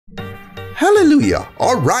Hallelujah.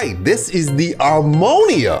 All right, this is the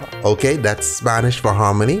Armonia. Okay, that's Spanish for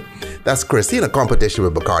harmony. That's Chris in a competition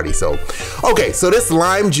with Bacardi. So, okay, so this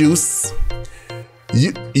lime juice,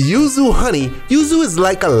 yuzu honey. Yuzu is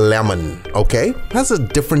like a lemon, okay? Has a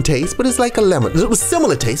different taste, but it's like a lemon. It was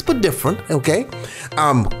similar taste, but different, okay?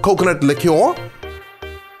 Coconut liqueur.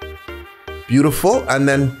 Beautiful. And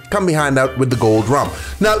then come behind that with the gold rum.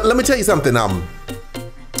 Now, let me tell you something.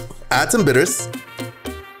 Add some bitters.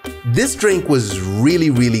 This drink was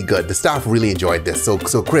really, really good. The staff really enjoyed this. So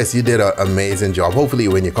Chris, you did an amazing job. Hopefully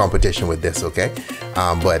you win your competition with this, okay?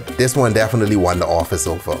 But this one definitely won the office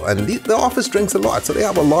over. And the office drinks a lot, so they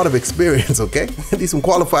have a lot of experience, okay? These some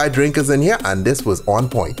qualified drinkers in here, and this was on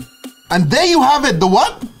point. And there you have it, the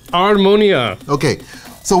what? Armonia. Okay,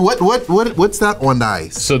 so what's that on the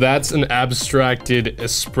ice? So that's an abstracted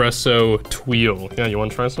espresso tweel. Yeah, you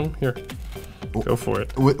want to try some? Here. Go for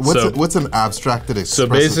it. What's an abstracted espresso? So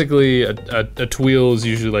basically, a tweel is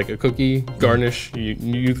usually like a cookie garnish.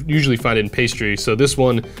 You usually find it in pastry. So this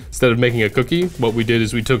one, instead of making a cookie, what we did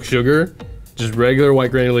is we took sugar, just regular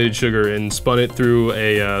white granulated sugar, and spun it through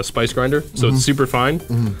a spice grinder. So it's super fine.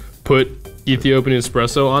 Put Ethiopian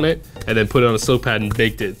espresso on it, and then put it on a stove pad and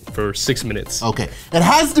baked it for 6 minutes. Okay, it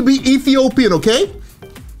has to be Ethiopian, okay?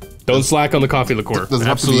 Don't slack on the coffee liqueur. Does it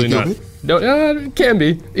Absolutely have to be not. No, it can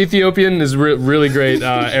be. Ethiopian is really great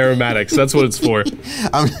aromatics. That's what it's for.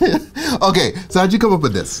 Okay, so how'd you come up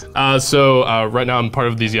with this? Right now I'm part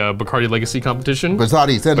of the Bacardi Legacy competition.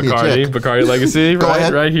 Bacardi, send me a check. Bacardi Legacy,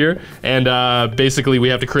 right here. And basically we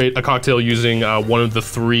have to create a cocktail using one of the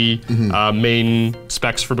three main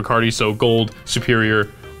specs for Bacardi, so Gold, Superior,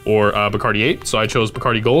 or Bacardi 8. So I chose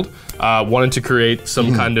Bacardi Gold. Wanted to create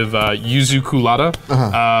some kind of yuzu colada,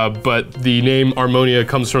 but the name Armonia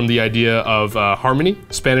comes from the idea of harmony,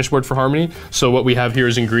 Spanish word for harmony. So what we have here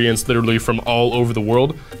is ingredients literally from all over the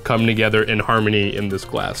world coming together in harmony in this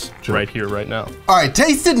glass, right here, right now. All right,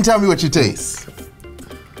 taste it and tell me what you taste.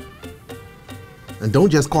 And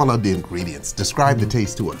don't just call out the ingredients. Describe the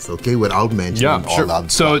taste to us, okay? Without mentioning all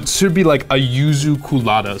that. So it should be like a yuzu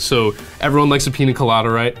colada. So everyone likes a pina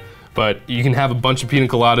colada, right? But you can have a bunch of pina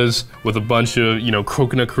coladas with a bunch of,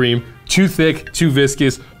 coconut cream. Too thick, too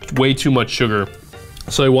viscous, way too much sugar.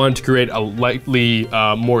 So I wanted to create a lightly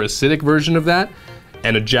more acidic version of that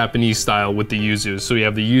and a Japanese style with the yuzu. So we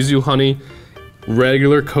have the yuzu honey,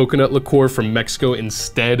 regular coconut liqueur from Mexico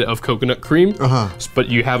instead of coconut cream, but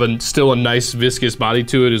you have still a nice viscous body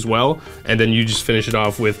to it as well, and then you just finish it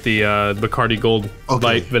off with the Bacardi Gold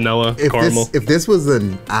light vanilla caramel. If this was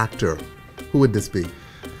an actor, who would this be?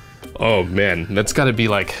 Oh man, that's got to be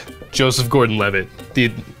like Joseph Gordon-Levitt.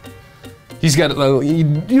 He's got you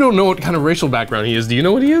don't know what kind of racial background he is. Do you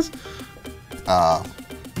know what he is? No.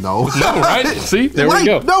 No, right? See, there we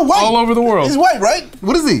go. No, white. All over the world. He's white, right?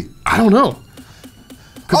 What is he? I don't know.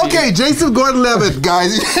 Okay, Joseph Gordon-Levitt,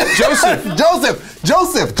 guys. Joseph.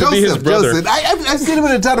 Be his brother. I've seen him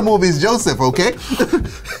in a ton of movies. Joseph, okay?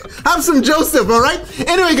 Have some Joseph, all right?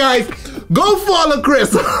 Anyway, guys, go follow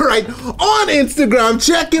Chris, all right? On Instagram,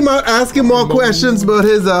 check him out, ask him more questions about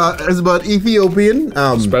his about Ethiopian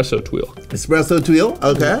Espresso tweel. Espresso tweel,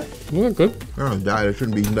 okay? Yeah, good. Oh, God, it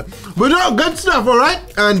shouldn't be that. But no, good stuff, all right?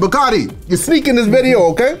 And Bacardi, you're sneaking this video,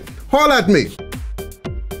 okay? Holler at me.